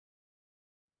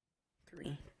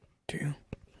Three, two,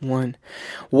 one.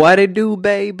 What it do,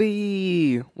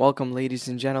 baby? Welcome, ladies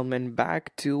and gentlemen,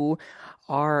 back to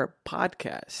our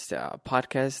podcast.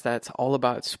 Podcast that's all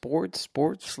about sports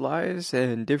lives,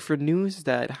 and different news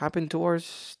that happen to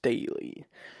us daily.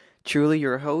 Truly,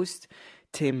 your host,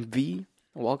 Tim V.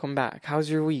 Welcome back. How's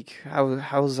your week?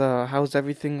 How's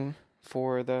everything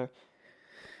for the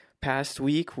past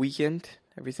weekend?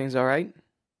 Everything's all right.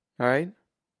 All right.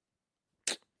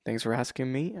 Thanks for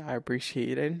asking me. I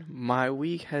appreciate it. My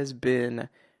week has been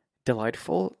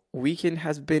delightful. Weekend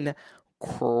has been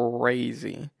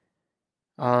crazy.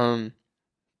 Um,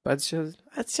 let's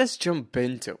just jump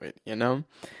into it.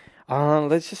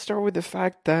 Let's just start with the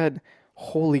fact that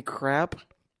holy crap,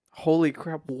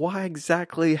 what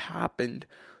exactly happened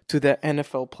to the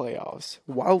NFL playoffs?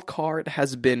 Wild card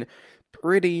has been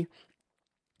pretty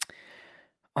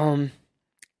um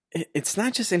it's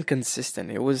not just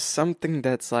inconsistent. It was something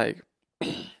that's like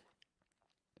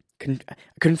con-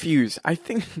 confused. I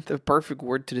think the perfect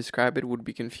word to describe it would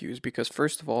be confused because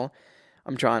first of all,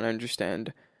 I'm trying to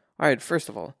understand. All right, first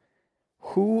of all,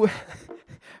 who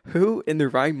who in their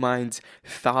right minds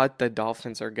thought the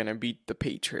Dolphins are going to beat the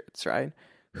Patriots, right?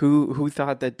 Who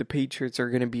thought that the Patriots are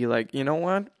going to be like, "You know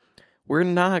what? We're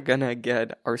not going to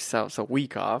get ourselves a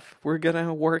week off. We're going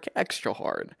to work extra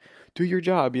hard. Do your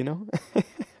job."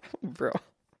 Bro.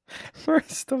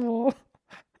 First of all,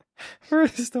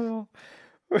 first of all,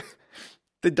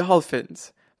 the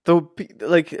Dolphins. Though,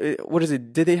 like, what is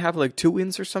it? Did they have like 2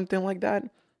 wins or something like that?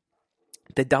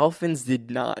 The Dolphins did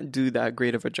not do that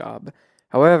great of a job.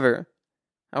 However,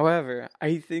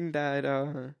 I think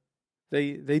that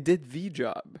they did the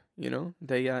job.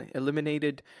 They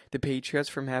eliminated the Patriots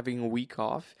from having a week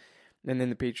off, and then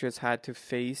the Patriots had to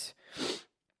face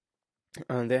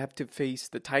they have to face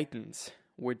the Titans,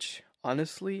 which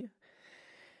honestly,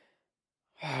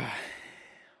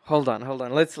 hold on.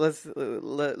 Let's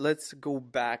go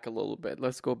back a little bit.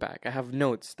 Let's go back. I have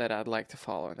notes that I'd like to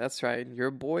follow. That's right. Your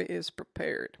boy is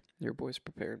prepared. Your boy's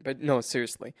prepared. But no,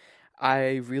 seriously.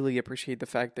 I really appreciate the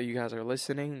fact that you guys are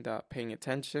listening, paying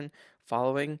attention,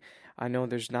 following. I know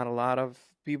there's not a lot of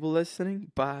people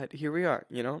listening, but here we are.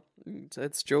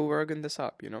 It's Joe Rogan this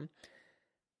up.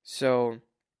 So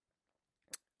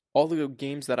all the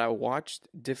games that I watched,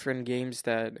 different games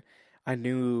that I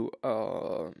knew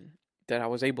that I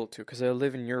was able to, because I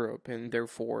live in Europe, and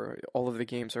therefore all of the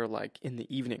games are like in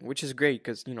the evening, which is great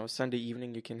because Sunday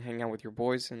evening you can hang out with your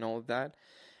boys and all of that.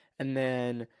 And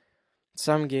then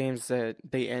some games that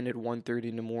they end at 1:30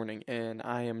 in the morning, and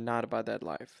I am not about that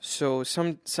life. So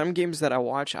some games that I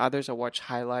watch, others I watch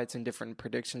highlights and different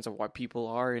predictions of what people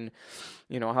are and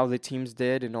how the teams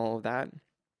did and all of that.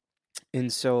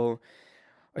 And so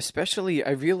especially, I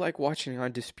really like watching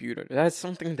Undisputed. That's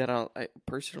something that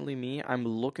personally, I'm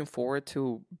looking forward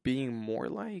to being more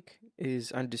like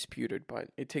is Undisputed, but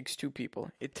it takes two people.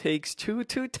 It takes two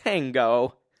to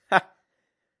tango.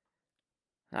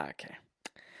 Okay.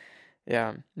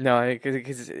 Yeah. No,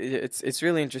 because it's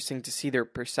really interesting to see their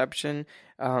perception,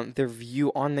 their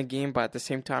view on the game, but at the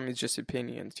same time, it's just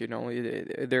opinions.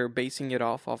 They're basing it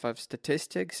off of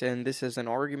statistics, and this is an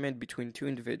argument between two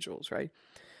individuals, right?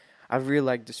 I really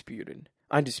like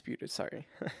Undisputed, sorry.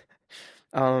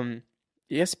 um,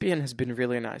 ESPN has been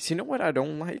really nice. You know what I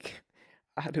don't like?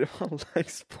 I don't like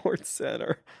Sports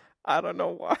Center. I don't know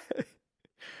why.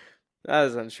 That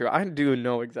is untrue. I do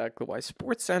know exactly why.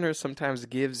 Sports Center sometimes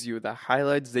gives you the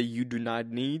highlights that you do not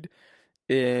need,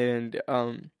 and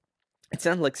it's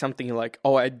not like something like,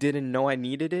 oh, I didn't know I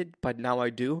needed it, but now I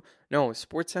do. No,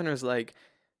 Sports Center is like,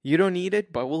 you don't need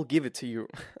it, but we'll give it to you.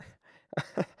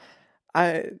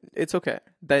 It's okay.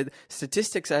 That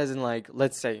statistics as in like,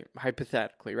 let's say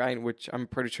hypothetically, right? Which I'm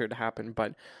pretty sure it happened,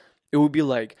 but it would be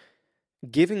like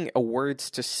giving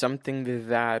awards to something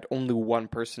that only one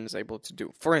person is able to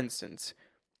do. For instance,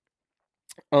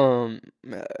 um,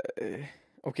 uh,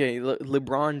 okay,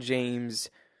 LeBron James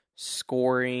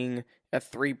scoring a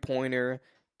 3-pointer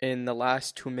in the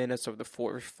last 2 minutes of the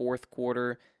fourth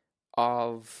quarter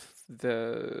of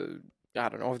the I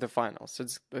don't know of the finals.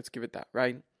 Let's give it that,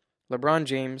 right? LeBron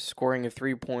James scoring a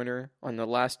 3-pointer on the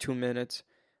last 2 minutes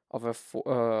of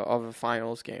a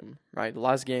finals game, right?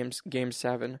 Last game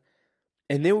 7,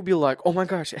 and they would be like, "Oh my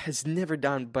gosh, it has never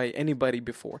done by anybody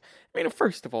before." I mean,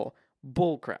 first of all,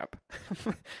 bull crap.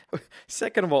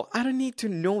 Second of all, I don't need to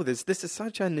know this. This is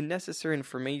such unnecessary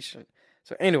information.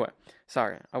 So anyway,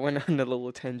 sorry, I went on a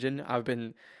little tangent.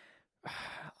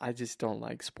 I just don't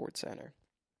like Sports Center.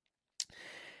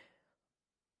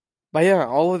 But yeah,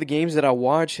 all of the games that I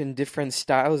watch and different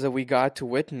styles that we got to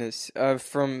witness,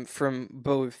 from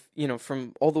both,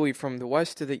 from all the way from the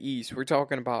west to the east. We're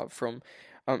talking about from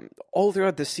all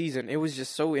throughout the season, it was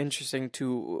just so interesting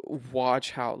to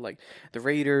watch how like the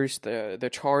Raiders, the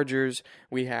Chargers,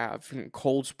 we have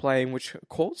Colts playing, which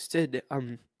Colts did.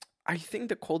 I think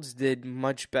the Colts did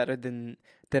much better than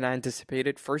I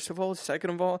anticipated. First of all, second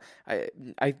of all,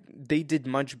 I they did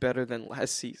much better than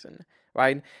last season.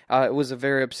 Right? It was a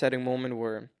very upsetting moment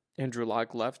where Andrew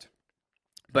Luck left,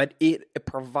 but it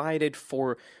provided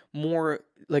for more,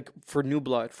 like, for new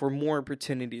blood, for more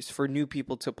opportunities, for new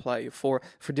people to play, for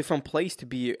different plays to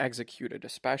be executed,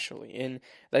 especially. And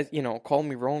that, call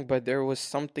me wrong, but there was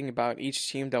something about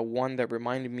each team that won that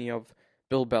reminded me of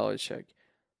Bill Belichick.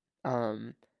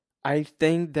 um I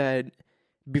think that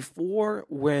before,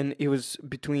 when it was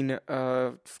between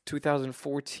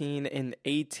 2014 and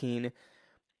 18,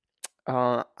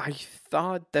 I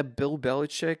thought that Bill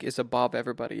Belichick is above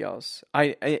everybody else.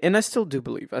 And I still do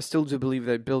believe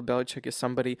that Bill Belichick is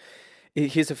somebody.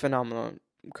 He's a phenomenal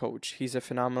coach. He's a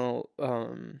phenomenal.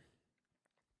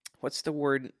 What's the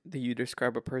word that you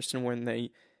describe a person when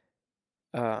they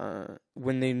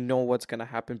know what's gonna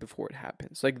happen before it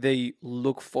happens? Like, they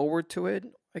look forward to it,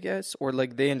 I guess, or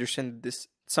like they understand this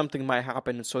something might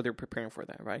happen, and so they're preparing for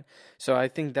that, right? So I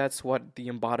think that's what the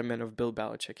embodiment of Bill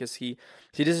Belichick is. He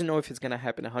doesn't know if it's gonna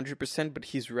happen 100%, but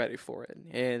he's ready for it.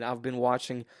 And I've been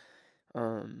watching,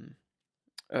 um,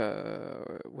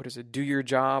 what is it? Do Your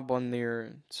Job on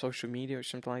their social media or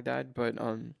something like that. But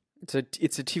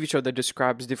it's a TV show that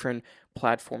describes different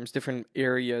platforms, different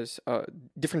areas,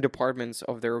 different departments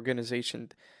of their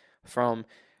organization, from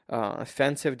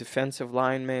offensive, defensive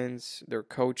linemen, their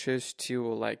coaches,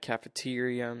 to like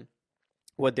cafeteria,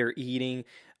 what they're eating,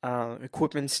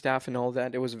 equipment staff, and all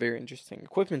that. It was very interesting.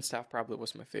 Equipment staff probably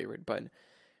was my favorite, but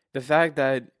the fact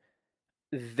that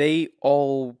they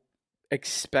all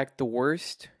expect the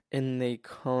worst and they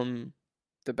come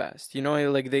the best.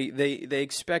 Like they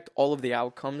expect all of the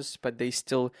outcomes, but they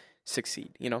still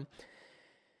succeed.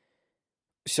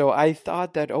 So I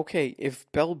thought that, okay, if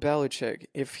Bill Belichick,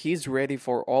 if he's ready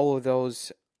for all of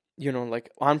those,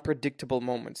 like unpredictable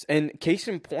moments, and case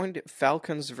in point,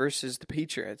 Falcons versus the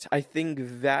Patriots, I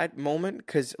think that moment,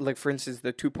 because like for instance,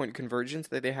 the 2-point convergence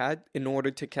that they had in order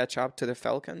to catch up to the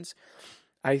Falcons,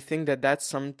 I think that that's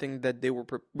something that they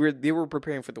were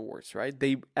preparing for the worst, right?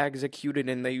 They executed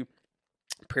and they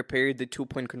prepared the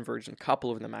 2-point conversion, a couple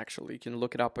of them actually. You can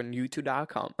look it up on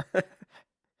YouTube.com.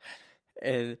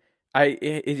 And I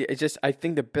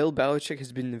think that Bill Belichick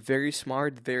has been very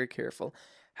smart, very careful.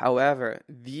 However,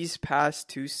 these past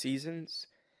 2 seasons,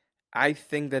 I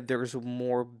think that there's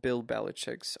more Bill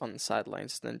Belichick's on the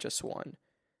sidelines than just one.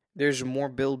 There's more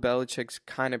Bill Belichick's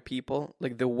kind of people,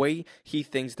 like the way he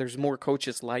thinks. There's more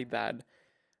coaches like that,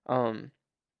 um,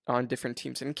 on different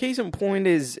teams. And case in point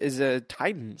is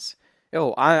Titans.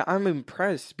 I'm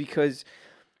impressed because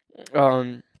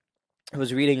um I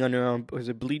was reading on it was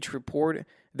a Bleach report.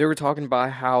 They were talking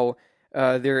about how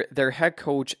their head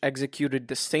coach executed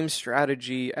the same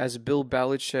strategy as Bill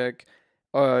Belichick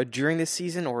during the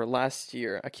season or last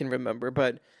year. I can't remember,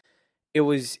 but it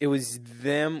was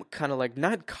them kind of like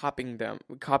not copying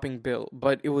Bill,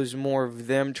 but it was more of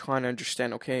them trying to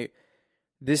understand, okay,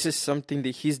 this is something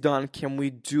that he's done. Can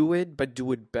we do it, but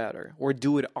do it better, or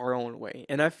do it our own way?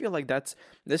 And I feel like that's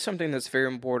something that's very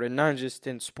important, not just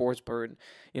in sports, but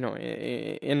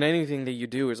in anything that you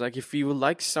do. Is like, if you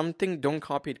like something, don't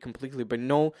copy it completely, but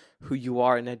know who you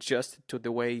are and adjust it to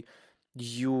the way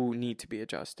you need to be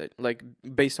adjusted, like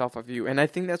based off of you. And I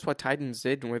think that's what Titans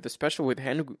did with, especially with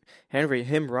Henry,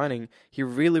 him running. He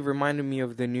really reminded me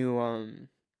of the new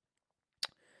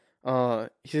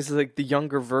he's like the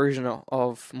younger version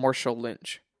of Marshall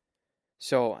Lynch.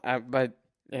 So, but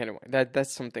anyway,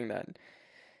 that's something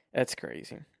that's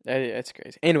crazy. That's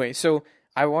crazy. Anyway, so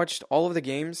I watched all of the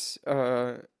games.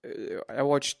 I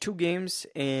watched 2 games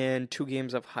and 2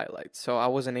 games of highlights. So I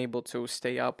wasn't able to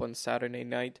stay up on Saturday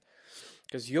night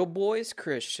because your boy's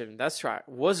Christian. That's right,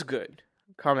 was good.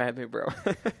 Come at me, bro.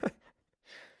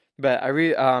 But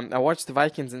I watched the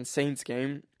Vikings and Saints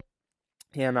game.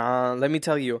 And let me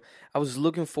tell you, I was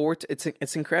looking forward to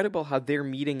it's incredible how they're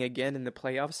meeting again in the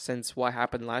playoffs since what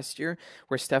happened last year,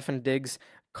 where Stefan Diggs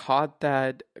caught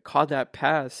that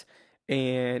pass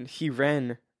and he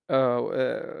ran. It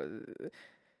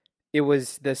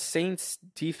was the Saints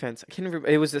defense. I can't remember.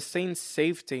 It was the Saints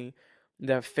safety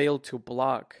that failed to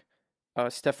block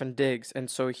Stefan Diggs, and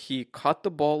so he caught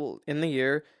the ball in the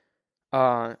air,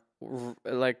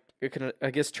 like it can,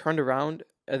 I guess, turned around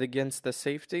against the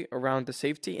safety, around the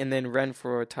safety, and then ran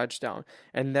for a touchdown,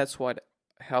 and that's what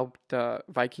helped the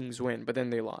Vikings win. But then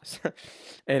they lost.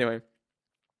 Anyway,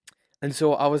 And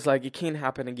so I was like, it can't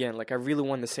happen again. Like, I really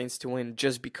want the Saints to win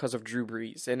just because of Drew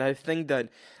Brees. And I think that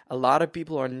a lot of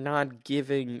people are not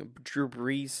giving Drew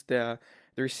Brees the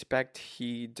respect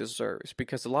he deserves,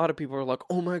 because a lot of people are like,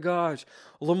 oh my gosh,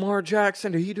 Lamar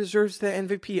Jackson, he deserves the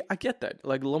MVP. I get that.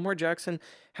 Like, Lamar Jackson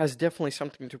has definitely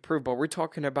something to prove, but we're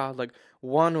talking about like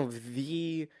one of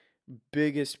the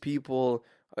biggest people,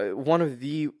 one of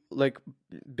the like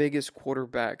biggest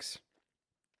quarterbacks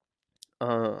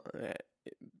uh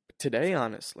today,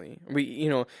 honestly.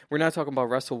 We're not talking about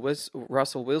Russell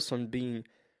Wilson being,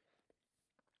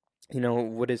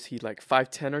 what is he, like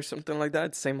 5'10" or something like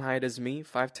that, same height as me,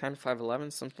 5'10",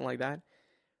 5'11", something like that.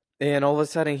 And all of a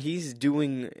sudden he's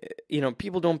doing,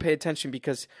 people don't pay attention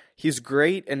because he's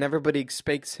great and everybody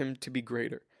expects him to be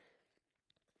greater.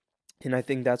 And I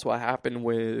think that's what happened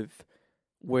with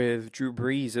Drew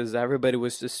Brees, is everybody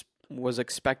was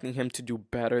expecting him to do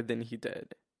better than he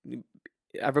did.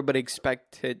 Everybody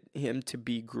expected him to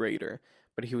be greater,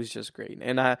 but he was just great.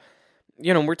 And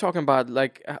we're talking about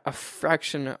like a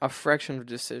fraction of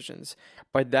decisions.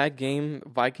 But that game,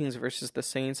 Vikings versus the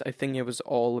Saints, I think it was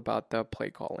all about the play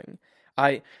calling.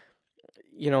 I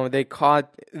they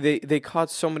caught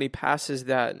so many passes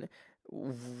that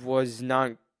was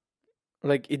not,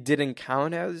 like, it didn't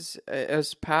count as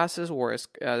passes or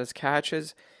as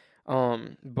catches.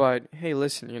 But hey,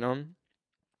 listen,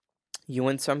 you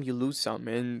win some, you lose some.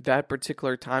 And that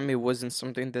particular time, it wasn't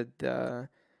something that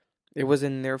it was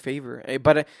in their favor.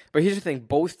 But here's the thing: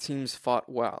 both teams fought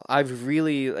well. I've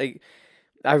really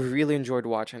enjoyed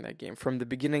watching that game from the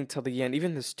beginning till the end.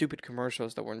 Even the stupid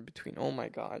commercials that were in between. Oh my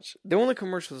gosh! The only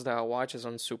commercials that I watch is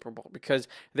on Super Bowl because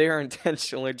they are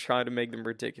intentionally trying to make them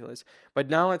ridiculous. But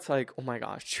now it's like, oh my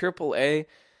gosh, Triple A.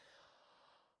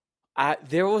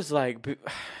 There was like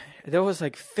there was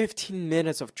like 15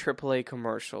 minutes of AAA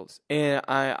commercials, and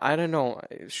I don't know.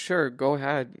 Sure, go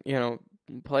ahead,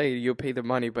 play. You'll pay the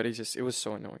money, but it was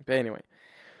so annoying. But anyway,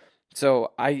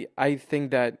 so I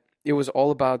think that it was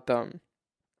all about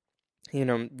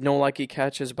no lucky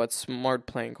catches, but smart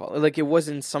playing call. Like, it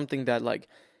wasn't something that like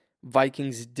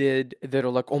Vikings did that are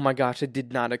like, oh my gosh, I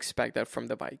did not expect that from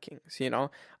the Vikings.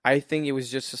 I think it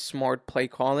was just a smart play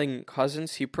calling.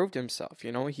 Cousins, he proved himself.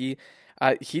 He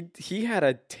had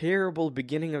a terrible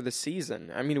beginning of the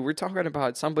season. I mean, we're talking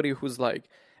about somebody who's like,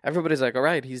 everybody's like, all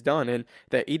right, he's done, and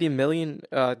the $80 million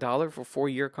for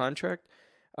 4-year contract.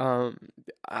 Um,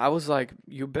 I was like,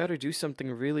 you better do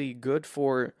something really good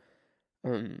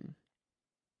um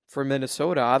for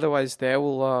Minnesota. Otherwise, they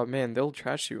will, man, they'll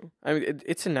trash you. I mean,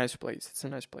 it's a nice place. It's a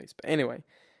nice place. But anyway,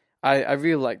 I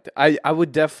really liked it. I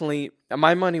would definitely.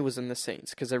 My money was in the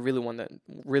Saints because I really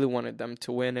wanted them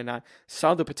to win, and I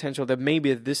saw the potential that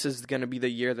maybe this is gonna be the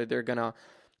year that they're gonna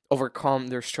overcome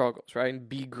their struggles, right, and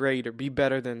be great or be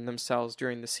better than themselves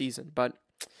during the season. But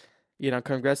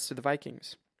congrats to the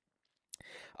Vikings.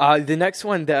 The next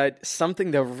one, that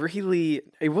something that really,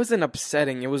 it wasn't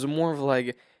upsetting. It was more of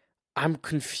like, I'm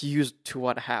confused to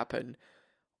what happened.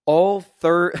 All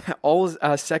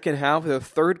second half, the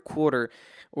third quarter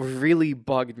really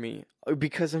bugged me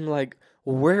because I'm like,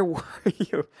 where were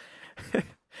you?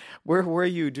 Where were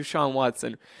you, Deshaun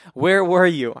Watson? Where were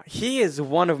you? He is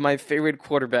one of my favorite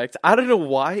quarterbacks. I don't know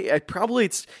why.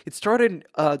 It started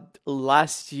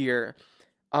last year,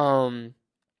 um,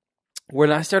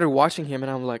 when I started watching him,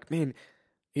 and I'm like, man,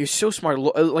 he's so smart.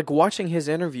 Like, watching his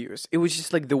interviews, it was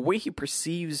just like the way he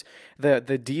perceives the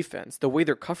defense, the way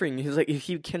they're covering. He's like,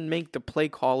 he can make the play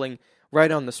calling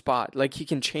right on the spot. Like, he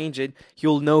can change it.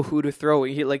 He'll know who to throw.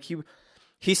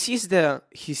 He sees the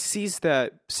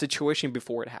situation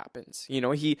before it happens.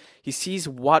 He sees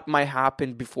what might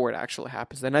happen before it actually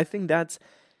happens. And I think that's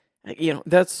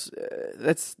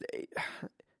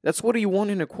what you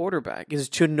want in a quarterback, is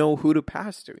to know who to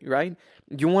pass to, right?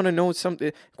 You want to know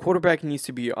something. Quarterback needs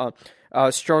to be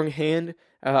a strong hand,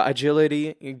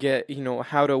 agility, get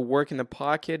how to work in the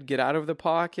pocket, get out of the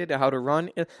pocket, how to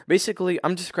run. Basically,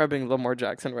 I'm describing Lamar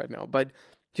Jackson right now. But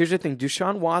here's the thing: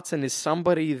 Deshaun Watson is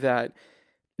somebody that,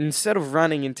 instead of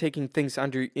running and taking things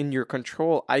under in your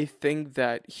control, I think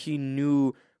that he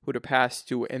knew who to pass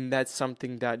to, and that's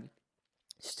something that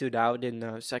stood out in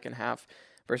the second half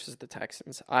versus the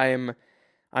Texans. I'm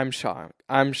shocked.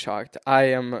 I'm shocked. I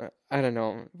don't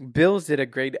know. Bills did a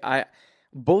great.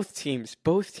 Both teams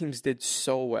did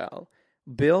so well.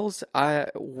 Bills,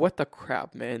 what the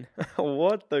crap, man?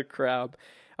 What the crap?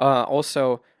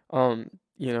 Also, I'm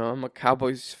a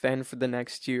Cowboys fan for the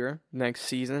next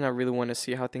season. I really want to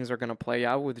see how things are gonna play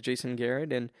out with Jason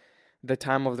Garrett. And the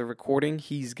time of the recording,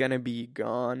 he's gonna be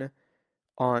gone.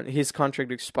 On his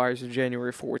contract expires on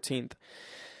January 14th.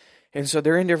 And so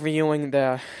they're interviewing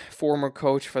the former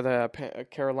coach for the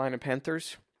Carolina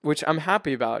Panthers, which I'm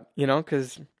happy about,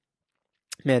 because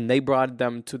man, they brought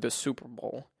them to the Super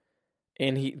Bowl.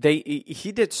 And he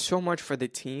did so much for the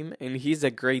team, and he's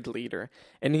a great leader.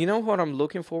 And you know what I'm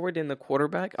looking forward in the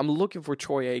quarterback? I'm looking for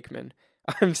Troy Aikman.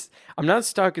 I'm I'm not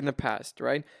stuck in the past,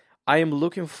 right? I am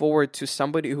looking forward to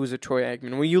somebody who's a Troy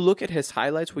Aikman. When you look at his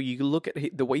highlights, when you look at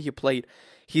the way he played,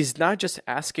 he's not just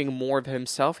asking more of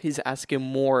himself. He's not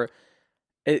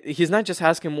just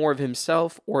asking more of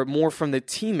himself or more from the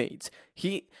teammates.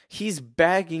 He's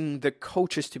begging the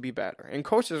coaches to be better. And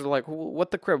coaches are like,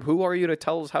 "What the crap? Who are you to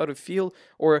tell us how to feel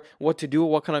or what to do,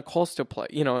 what kind of calls to play,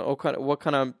 or what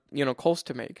kind of, calls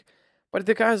to make?" But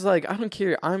the guy's like, "I don't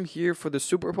care. I'm here for the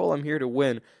Super Bowl. I'm here to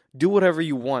win. Do whatever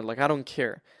you want. Like, I don't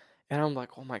care." And I'm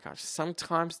like, "Oh my gosh,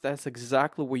 sometimes that's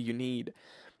exactly what you need."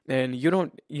 And you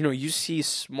don't, you see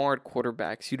smart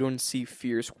quarterbacks, you don't see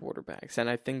fierce quarterbacks. And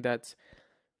I think that's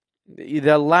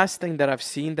the last thing that I've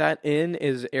seen that in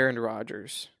is Aaron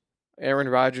Rodgers. Aaron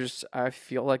Rodgers, I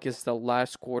feel like, is the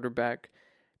last quarterback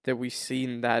that we see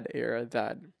in that era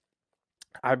that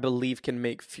I believe can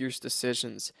make fierce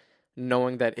decisions,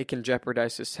 knowing that it can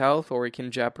jeopardize his health or it can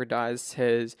jeopardize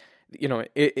his,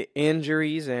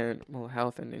 injuries and well,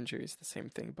 health and injuries the same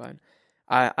thing. But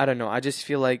I don't know. I just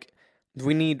feel like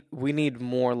we need more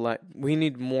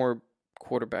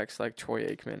quarterbacks like Troy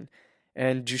Aikman.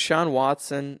 And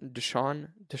Deshaun,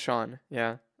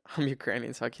 yeah, I'm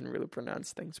Ukrainian, so I can really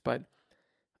pronounce things. But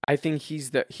I think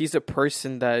he's a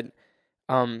person that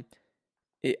um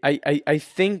I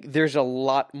think there's a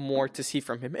lot more to see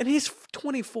from him, and he's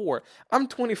 24. I'm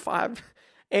 25,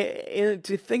 and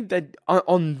to think that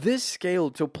on this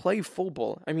scale to play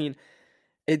football, I mean,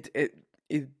 it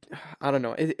I don't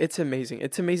know. It's amazing.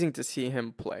 It's amazing to see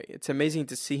him play. It's amazing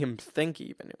to see him think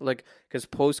even like because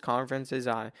post conferences,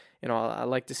 I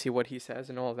like to see what he says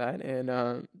and all that,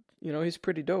 and he's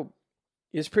pretty dope.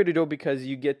 He's pretty dope because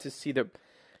you get to see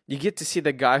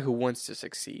the guy who wants to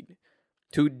succeed,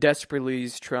 who desperately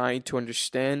is trying to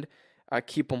understand,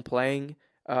 keep on playing.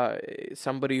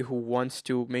 Somebody who wants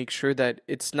to make sure that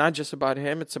it's not just about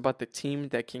him; it's about the team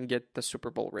that can get the Super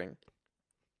Bowl ring.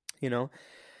 You know.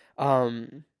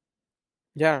 Um,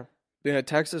 Yeah,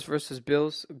 Texas versus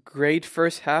Bills, great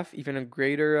first half, even a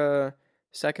greater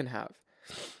second half.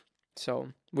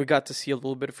 So we got to see a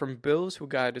little bit from Bills, we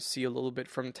got to see a little bit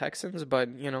from Texans, but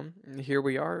here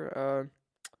we are.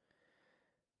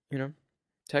 You know,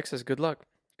 Texas, good luck,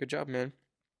 good job, man.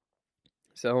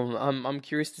 So I'm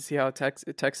curious to see how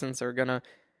Texans are gonna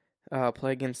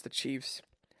play against the Chiefs.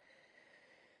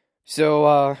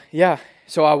 So yeah,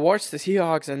 so I watched the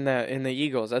Seahawks and the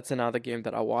Eagles. That's another game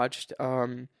that I watched.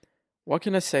 What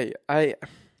can I say?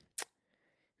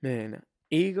 Man,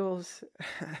 Eagles.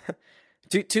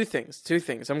 Two things. Two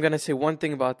things. I'm gonna say one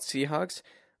thing about Seahawks.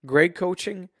 Great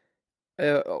coaching.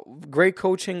 Uh, Great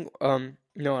coaching.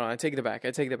 No, I take it back.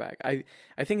 I take it back. I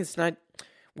think it's not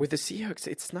with the Seahawks.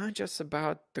 It's not just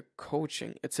about the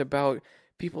coaching. It's about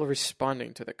people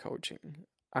responding to the coaching.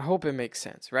 I hope it makes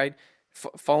sense, right?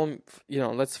 Follow.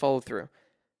 Let's follow through.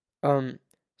 Um,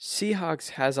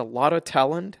 Seahawks has a lot of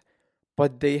talent,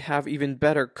 but they have even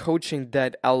better coaching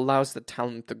that allows the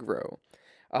talent to grow.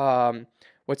 Um,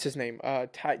 what's his name?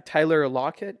 Tyler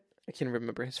Lockett. I can't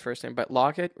remember his first name, but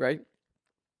Lockett, right?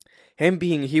 Him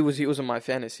being he was on my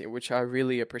fantasy, which I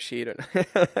really appreciated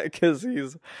because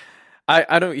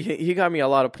I don't he got me a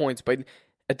lot of points, but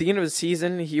at the end of the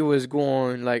season he was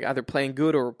going like either playing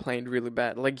good or playing really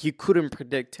bad. Like you couldn't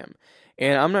predict him,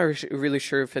 and I'm not really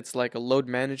sure if it's like a load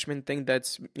management thing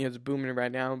that's it's booming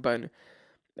right now, but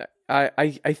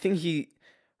I think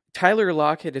Tyler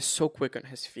Lockett is so quick on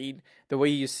his feet. The way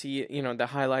you see, the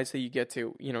highlights that you get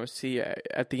to, see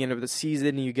at the end of the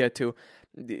season, you get to,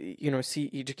 see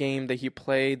each game that he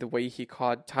played, the way he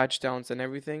caught touchdowns and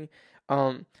everything.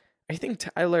 Um, I think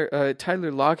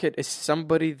Tyler Lockett is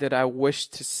somebody that I wish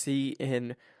to see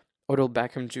in Odell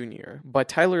Beckham Jr. But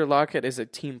Tyler Lockett is a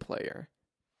team player.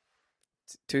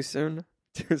 Too soon?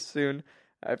 Too soon?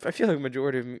 I feel like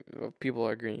majority of people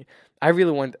are agreeing. I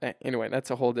really want anyway.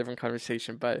 That's a whole different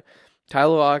conversation. But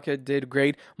Tyler Lockett did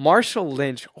great. Marshall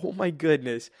Lynch. Oh my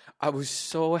goodness! I was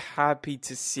so happy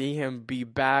to see him be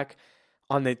back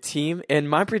on the team. And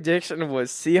my prediction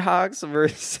was Seahawks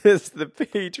versus the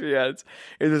Patriots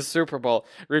in the Super Bowl,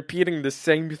 repeating the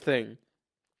same thing.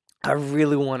 I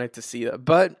really wanted to see that,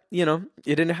 but it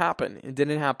didn't happen. It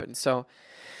didn't happen. So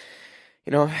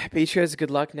Patriots,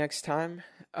 good luck next time.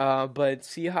 But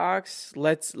Seahawks,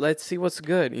 let's see what's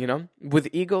good. With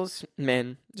Eagles,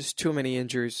 man, just too many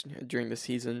injuries during the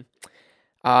season.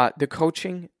 The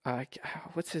coaching,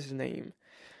 what's his name?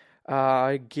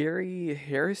 Gary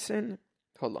Harrison.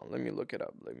 Hold on, let me look it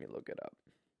up. Let me look it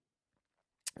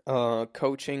up.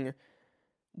 Coaching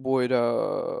would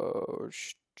I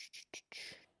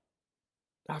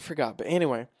forgot, but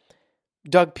anyway,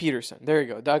 Doug Peterson. There you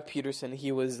go. Doug Peterson.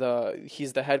 He's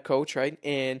the head coach, right?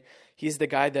 And he's the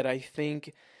guy that I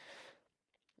think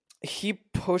he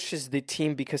pushes the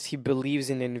team because he believes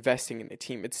in investing in the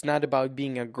team. It's not about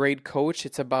being a great coach,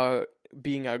 it's about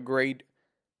being a great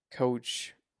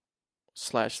coach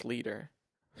slash leader.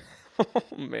 Oh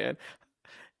man.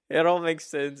 It all makes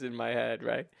sense in my head,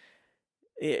 right?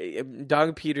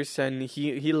 Doug Peterson,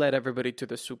 he led everybody to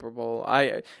the Super Bowl.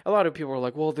 A lot of people were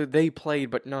like, well, they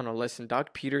played, but no, no. Listen,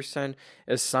 Doug Peterson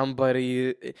is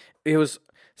somebody. It was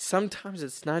sometimes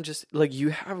it's not just like you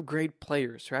have great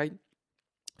players, right?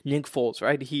 Nick Foles,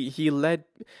 right? He led,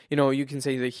 you can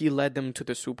say that he led them to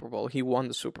the Super Bowl. He won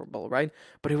the Super Bowl, right?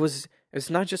 But it's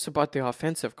not just about the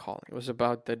offensive calling. It was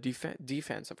about the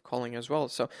defensive calling as well.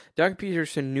 So Doug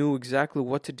Peterson knew exactly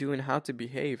what to do and how to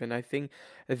behave, and I think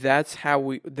that's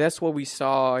what we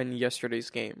saw in yesterday's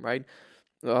game, right?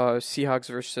 Seahawks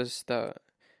versus the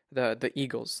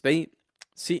Eagles.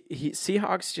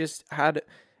 Seahawks just had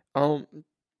um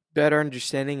better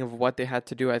understanding of what they had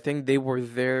to do. I think they were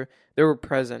there, they were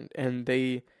present, and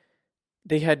they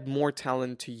had more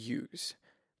talent to use.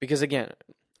 Because again,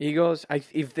 Eagles,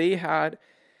 if they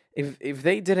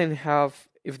didn't have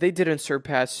if they didn't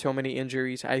surpass so many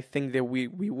injuries, I think that we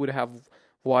would have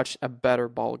watched a better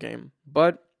ball game.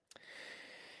 But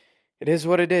it is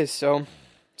what it is. So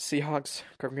Seahawks,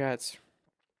 congrats.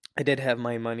 I did have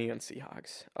my money on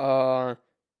Seahawks.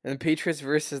 And the Patriots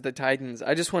versus the Titans.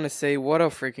 I just want to say, what a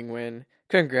freaking win!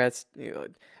 Congrats,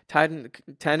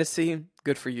 Tennessee.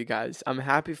 Good for you guys. I'm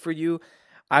happy for you.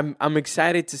 I'm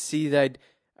excited to see that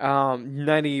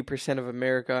 90% of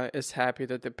America is happy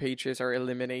that the Patriots are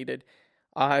eliminated.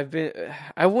 I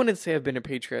wouldn't say I've been a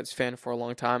Patriots fan for a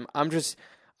long time.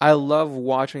 I love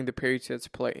watching the Patriots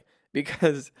play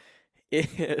because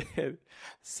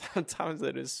sometimes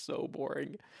it is so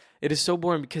boring. It is so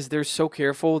boring because they're so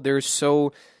careful, they're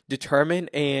so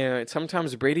determined, and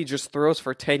sometimes Brady just throws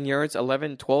for 10 yards,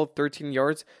 11, 12, 13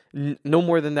 yards, no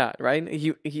more than that, right?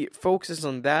 He focuses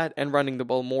on that and running the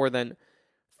ball more than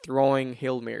throwing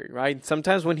Hail Mary, right?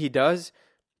 Sometimes when he does,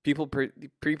 people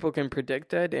can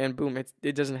predict it, and boom,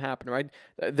 it doesn't happen, right?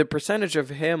 The percentage of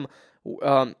him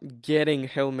getting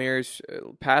Hail Mary's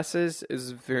passes is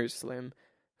very slim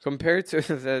compared to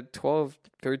the 12,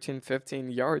 13, 15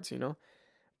 yards,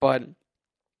 But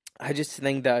I just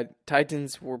think that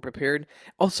Titans were prepared.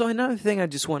 Also, another thing I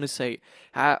just want to say,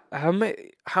 how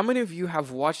many of you have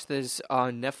watched this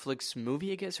Netflix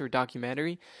movie, I guess, or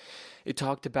documentary? It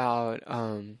talked about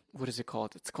what is it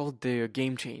called? It's called the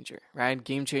Game Changer, right?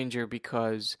 Game Changer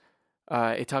because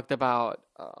it talked about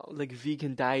like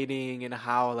vegan dieting and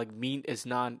how like meat is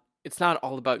not. It's not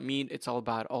all about meat. It's all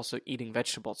about also eating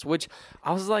vegetables. Which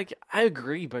I was like, I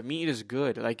agree, but meat is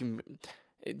good. Like,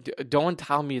 don't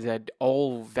tell me that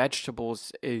all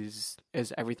vegetables is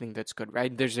everything that's good,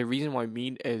 right? There's a reason why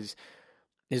meat is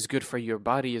good for your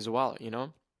body as well.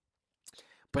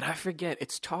 But I forget,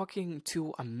 it's talking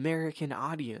to American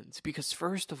audience because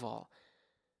first of all,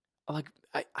 like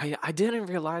I didn't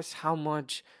realize how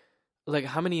much like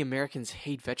how many Americans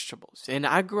hate vegetables. And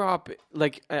I grew up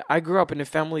in a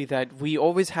family that we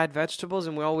always had vegetables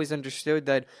and we always understood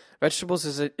that vegetables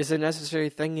is a necessary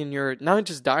thing in your not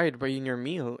just diet but in your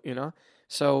meal.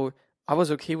 So I was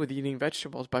okay with eating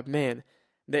vegetables, but man,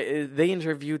 they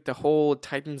interviewed the whole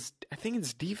Titans, I think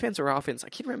it's defense or offense, I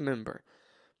can't remember.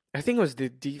 I think it was the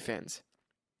defense.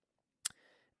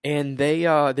 And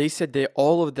they said that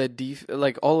all of the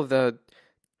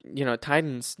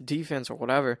Titans defense or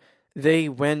whatever, they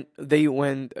went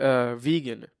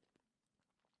vegan.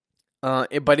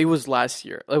 But it was last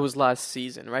year. It was last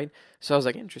season, right? So I was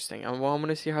like, interesting. Well, I'm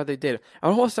gonna see how they did.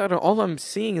 And all of a sudden, all I'm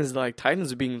seeing is like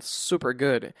Titans being super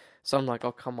good. So I'm like,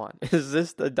 oh come on, is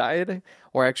this the diet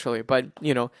or actually? But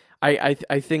I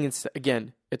think it's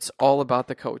again, it's all about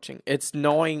the coaching. It's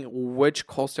knowing which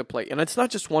calls to play, and it's not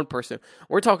just one person.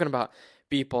 We're talking about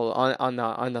people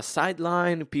on the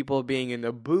sideline, people being in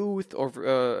the booth, or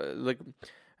like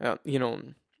uh, you know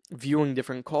viewing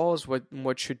different calls,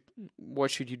 what should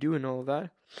you do and all of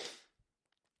that.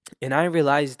 And I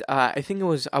realized, I think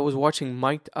I was watching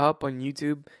Mic'd Up on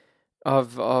YouTube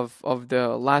of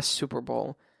the last Super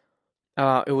Bowl.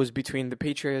 It was between the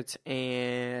Patriots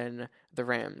and the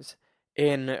Rams.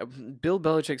 And Bill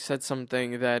Belichick said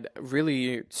something that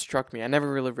really struck me. I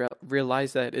never really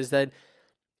realized that is that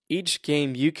each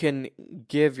game you can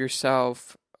give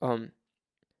yourself what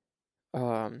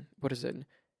is it?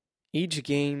 each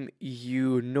game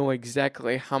you know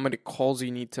exactly how many calls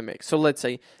you need to make. So let's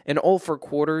say in all 4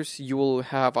 quarters you will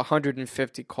have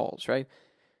 150 calls, right?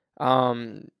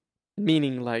 Um,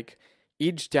 Meaning like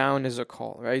each down is a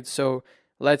call, right? So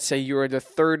let's say you're at the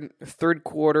third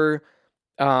quarter,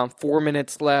 4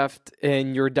 minutes left,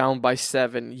 and you're down by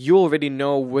 7. You already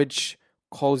know which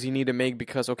calls you need to make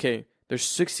because okay, there's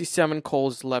 67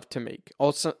 calls left to make,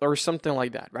 also or something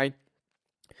like that, right?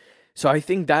 So I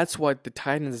think that's what the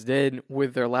Titans did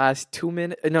with their last 2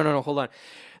 minutes. No, hold on.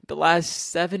 The last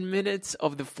 7 minutes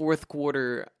of the fourth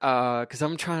quarter, because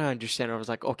I'm trying to understand. I was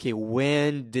like, okay,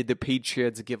 when did the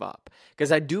Patriots give up?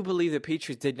 Because I do believe the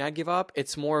Patriots did not give up.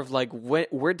 It's more of like,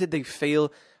 where did they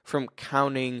fail from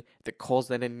counting the calls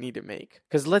that they need to make?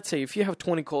 Because let's say if you have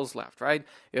 20 calls left, right?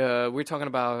 We're talking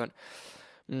about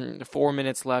 4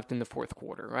 minutes left in the fourth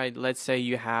quarter, right? Let's say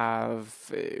you have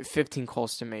 15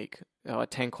 calls to make,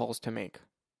 10 calls to make,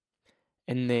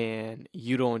 and then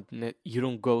you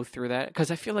don't go through that because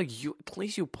I feel like you at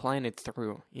least you plan it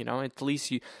through, at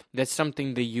least you that's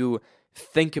something that you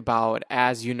think about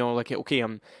as like okay,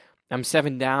 I'm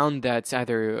 7 down. That's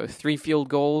either 3 field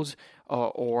goals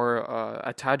or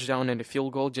a touchdown and a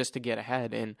field goal just to get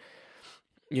ahead, and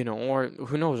or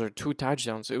who knows, or 2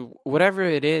 touchdowns, whatever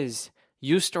it is.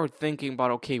 You start thinking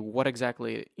about okay, what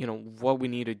exactly what we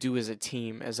need to do as a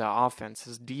team, as an offense,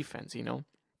 as defense,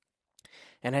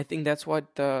 and I think that's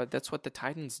what the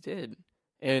Titans did.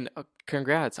 And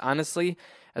congrats. Honestly,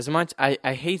 as much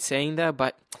I hate saying that,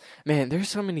 but man, there's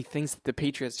so many things that the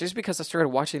Patriots, just because I started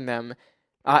watching them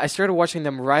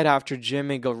right after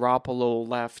Jimmy Garoppolo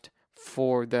left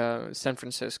for the San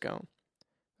Francisco,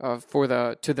 to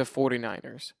the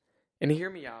 49ers. And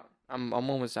hear me out. I'm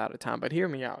almost out of time, but hear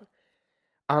me out.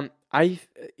 I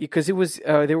because it was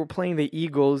they were playing the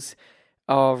Eagles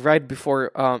right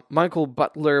before Michael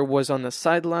Butler was on the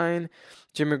sideline.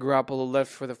 Jimmy Garoppolo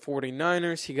left for the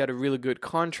 49ers. He got a really good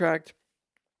contract.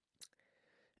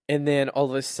 And then all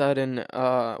of a sudden,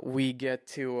 we get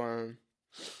to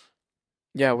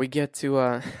we get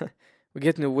to we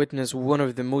get to witness one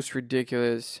of the most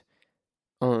ridiculous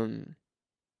um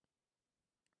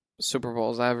Super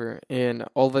Bowls ever. And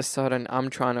all of a sudden, I'm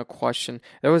trying to question.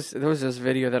 There was this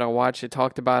video that I watched. It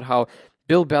talked about how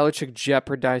Bill Belichick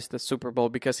jeopardized the Super Bowl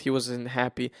because he wasn't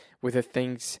happy with the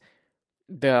things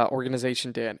the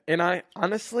organization did. And I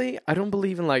honestly, I don't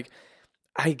believe in like,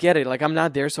 I get it. Like I'm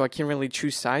not there, so I can't really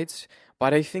choose sides.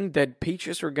 But I think that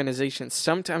Patriots organizations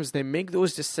sometimes they make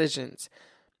those decisions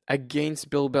against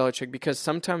Bill Belichick because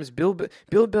sometimes Bill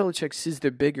Belichick sees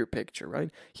the bigger picture, right?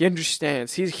 He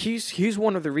understands. He's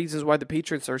one of the reasons why the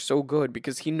Patriots are so good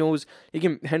because he knows he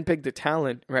can handpick the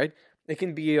talent, right? It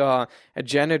can be a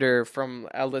janitor from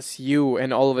LSU,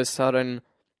 and all of a sudden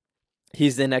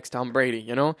he's the next Tom Brady.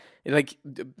 Like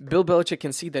Bill Belichick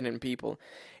can see that in people.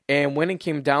 And when it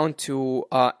came down to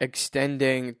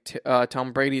extending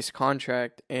Tom Brady's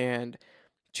contract and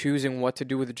choosing what to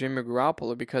do with Jimmy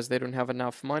Garoppolo because they don't have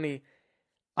enough money,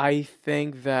 I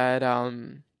think that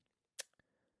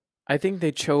I think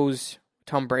they chose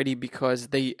Tom Brady because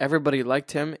everybody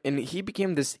liked him and he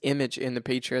became this image in the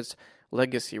Patriots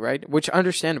legacy, right? Which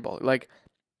understandable. Like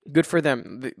good for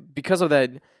them. Because of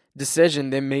that decision,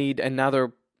 they made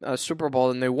another Super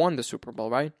Bowl and they won the Super Bowl,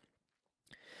 right?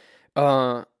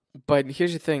 But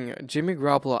here's the thing, Jimmy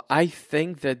Garoppolo, I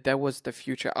think that was the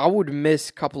future. I would miss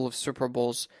a couple of Super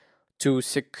Bowls to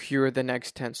secure the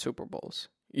next 10 Super Bowls.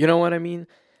 You know what I mean?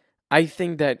 I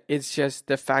think that it's just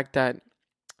the fact that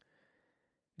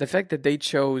they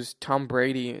chose Tom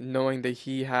Brady, knowing that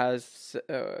he has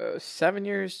 7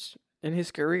 years in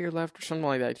his career left or something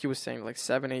like that. He was saying like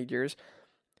 7, 8 years,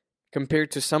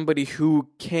 compared to somebody who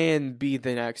can be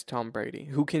the next Tom Brady,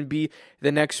 who can be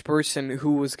the next person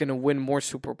who is going to win more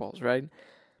Super Bowls, right?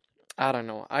 I don't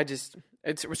know. It's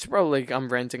probably like I'm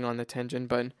ranting on the tangent,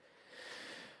 but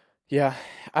yeah,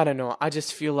 I don't know. I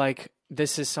just feel like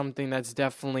this is something that's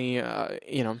definitely,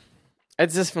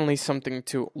 it's definitely something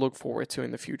to look forward to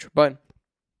in the future. But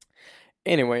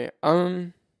anyway,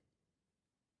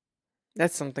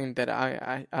 that's something that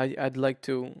I'd like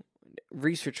to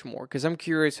research more because I'm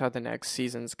curious how the next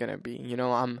season's gonna be.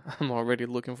 I'm already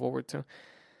looking forward to.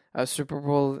 Super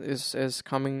Bowl is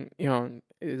coming.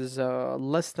 Is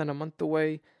less than a month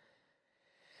away,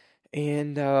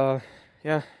 and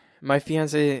yeah, my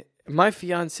fiance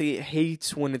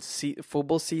hates when it's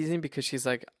football season because she's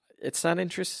like, it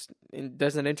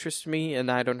doesn't interest me,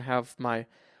 and I don't have.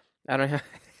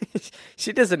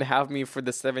 She doesn't have me for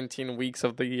the 17 weeks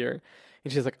of the year,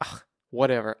 and she's like, ugh,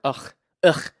 whatever, ugh,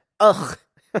 ugh, ugh.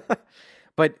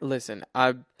 But listen,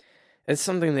 it's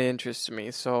something that interests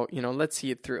me, so let's see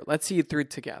it through. Let's see it through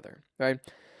together, right?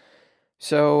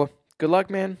 So good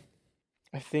luck, man.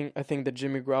 I think that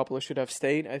Jimmy Garoppolo should have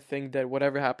stayed. I think that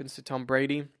whatever happens to Tom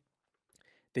Brady,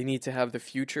 they need to have the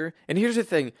future. And here's the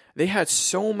thing: they had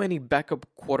so many backup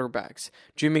quarterbacks.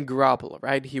 Jimmy Garoppolo,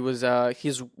 right?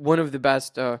 He's one of the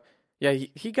best. Yeah,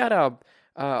 he got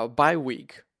a bye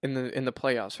week in the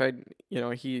playoffs, right? You know,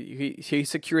 he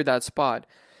secured that spot.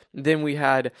 Then we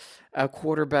had a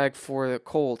quarterback for the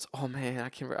Colts. Oh man, I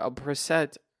can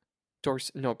Brissett,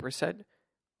 Brissett.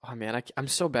 Oh man, I'm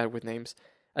so bad with names.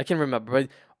 I can remember, but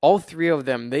all three of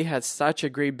them, they had such a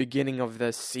great beginning of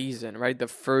the season, right? The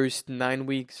first 9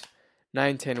 weeks,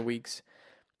 10 weeks,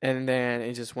 and then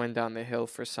it just went down the hill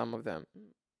for some of them,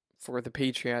 for the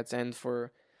Patriots and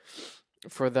for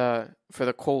the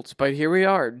Colts. But here we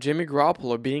are, Jimmy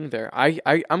Garoppolo being there.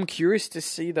 I'm curious to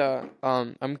see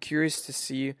I'm curious to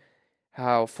see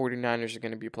how 49ers are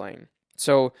going to be playing.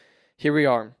 So here we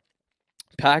are,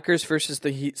 Packers versus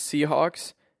the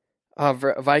Seahawks.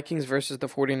 Vikings versus the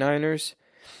 49ers,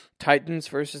 Titans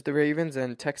versus the Ravens,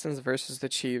 and Texans versus the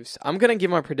Chiefs. I'm going to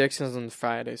give my predictions on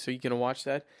Friday, so you can watch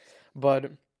that.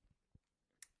 But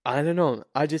I don't know.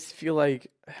 I just feel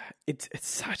like it's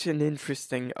such an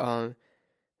interesting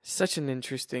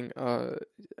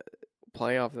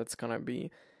playoff that's going to be,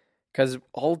 because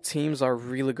all teams are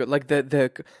really good. Like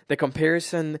the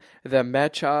comparison, the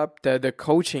matchup, the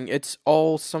coaching, it's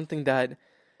all something that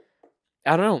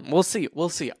I don't know. We'll see. We'll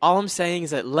see. All I'm saying is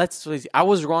that I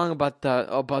was wrong about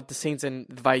the Saints and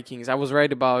the Vikings. I was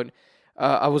right about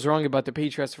I was wrong about the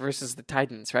Patriots versus the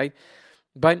Titans, right?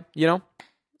 But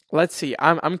let's see.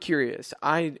 I'm curious.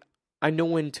 I know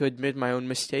when to admit my own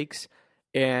mistakes,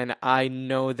 and I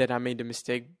know that I made a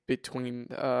mistake between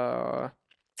the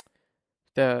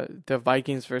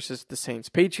Vikings versus the Saints.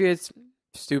 Patriots,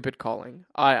 stupid calling.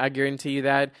 I guarantee you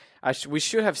that. We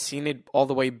should have seen it all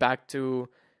the way back to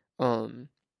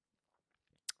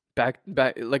back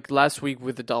like last week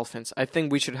with the Dolphins. I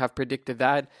think we should have predicted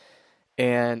that,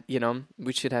 and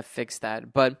we should have fixed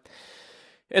that. But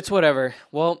it's whatever.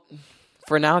 Well,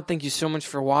 for now, thank you so much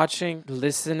for watching,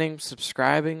 listening,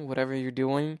 subscribing, whatever you're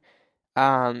doing.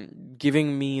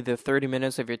 Giving me the 30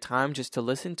 minutes of your time just to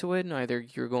listen to it. Either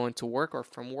you're going to work or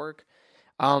from work.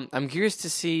 I'm curious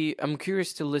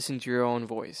to listen to your own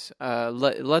voice.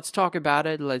 Let's talk about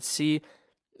it. Let's see.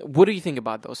 What do you think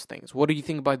about those things? What do you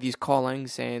think about these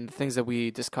callings and the things that we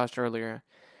discussed earlier?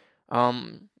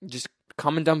 Just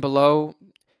comment down below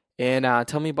and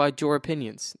tell me about your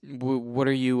opinions. What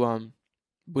do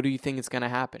you think is gonna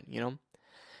happen?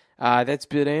 That's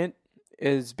been it.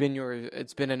 It's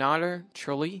been an honor,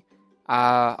 truly.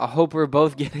 I hope we're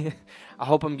both getting. I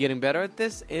hope I'm getting better at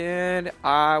this, and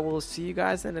I will see you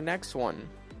guys in the next one.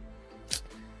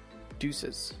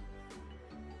 Deuces.